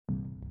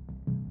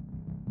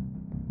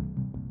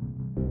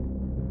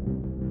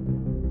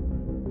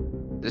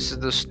This is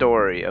the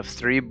story of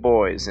three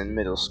boys in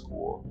middle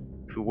school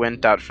who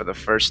went out for the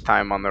first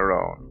time on their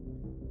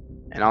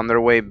own, and on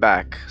their way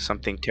back,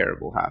 something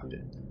terrible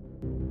happened.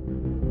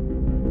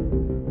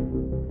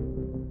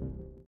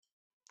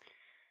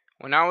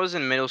 When I was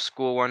in middle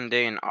school one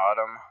day in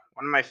autumn,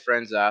 one of my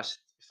friends asked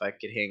if I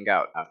could hang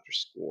out after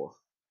school,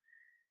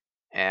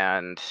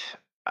 and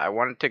I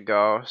wanted to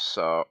go,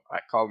 so I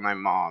called my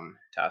mom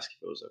to ask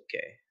if it was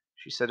okay.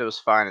 She said it was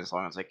fine as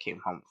long as I came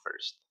home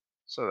first,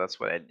 so that's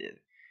what I did.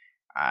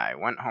 I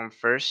went home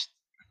first.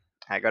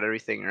 I got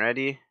everything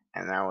ready,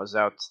 and I was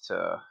out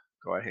to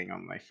go out hang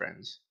out with my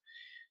friends.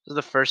 This is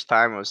the first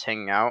time I was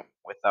hanging out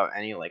without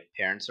any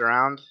parents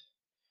around,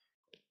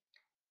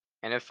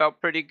 and it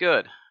felt pretty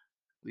good.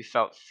 We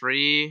felt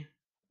free.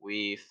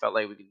 We felt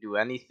like we could do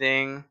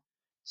anything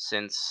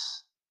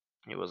since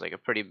it was like a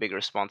pretty big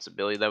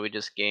responsibility that we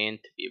just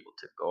gained to be able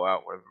to go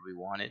out wherever we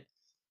wanted.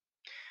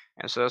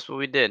 And so that's what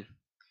we did.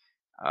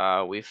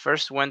 We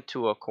first went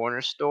to a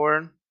corner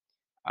store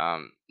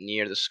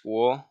near the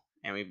school,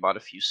 and we bought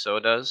a few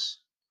sodas.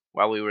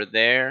 While we were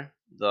there,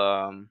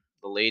 the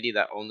lady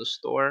that owned the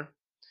store,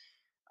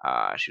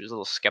 she was a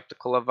little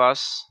skeptical of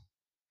us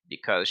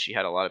because she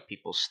had a lot of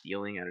people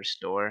stealing at her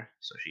store,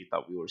 so she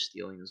thought we were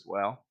stealing as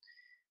well.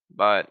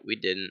 But we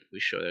didn't. We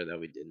showed her that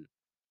we didn't.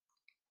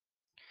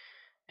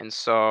 And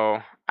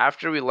so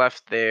after we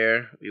left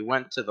there, we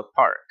went to the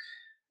park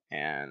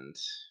and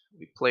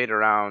we played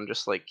around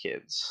just like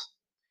kids.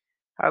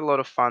 Had a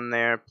lot of fun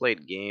there,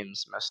 played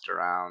games, messed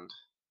around.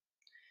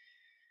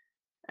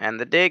 And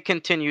the day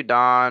continued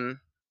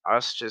on,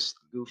 us just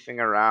goofing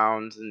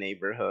around the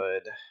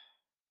neighborhood,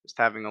 just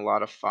having a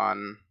lot of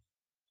fun,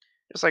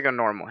 just like a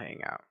normal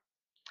hangout.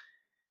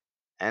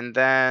 And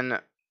then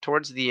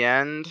towards the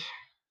end,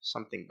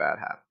 something bad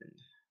happened.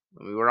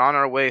 When we were on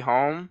our way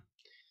home,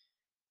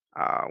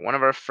 one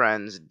of our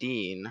friends,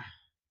 Dean,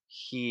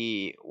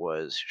 he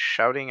was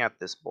shouting at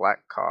this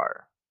black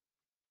car.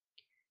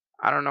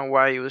 I don't know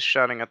why he was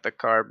shouting at the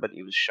car, but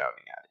he was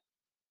shouting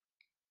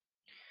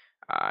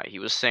at it. He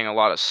was saying a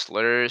lot of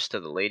slurs to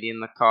the lady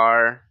in the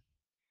car,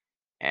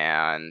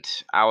 and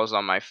I was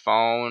on my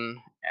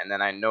phone, and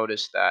then I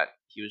noticed that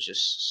he was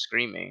just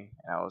screaming,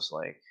 and I was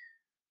like,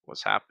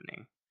 "What's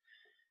happening?"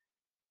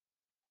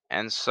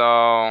 And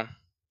so,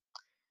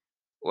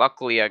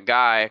 luckily, a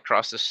guy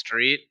across the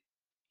street,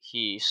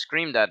 he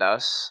screamed at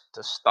us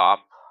to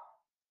stop,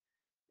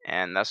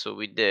 and that's what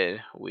we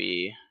did.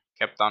 We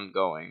kept on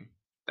going.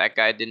 That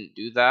guy didn't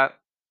do that.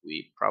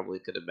 We probably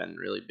could have been in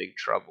really big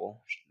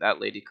trouble.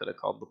 That lady could have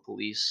called the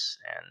police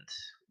and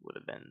would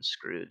have been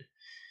screwed.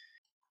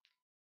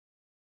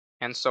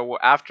 And so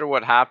after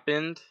what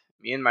happened,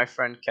 me and my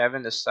friend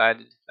Kevin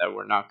decided that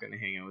we're not going to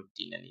hang out with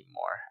Dean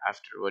anymore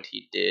after what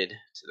he did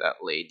to that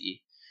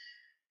lady.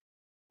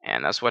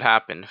 And that's what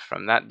happened.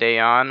 From that day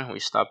on, we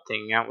stopped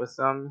hanging out with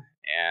them,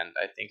 and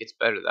I think it's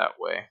better that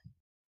way.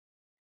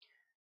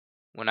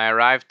 When I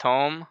arrived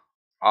home,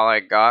 all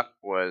I got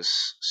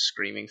was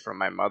screaming from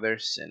my mother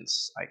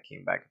since I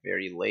came back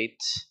very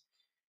late,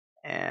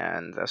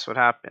 and that's what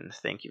happened.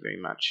 Thank you very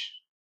much.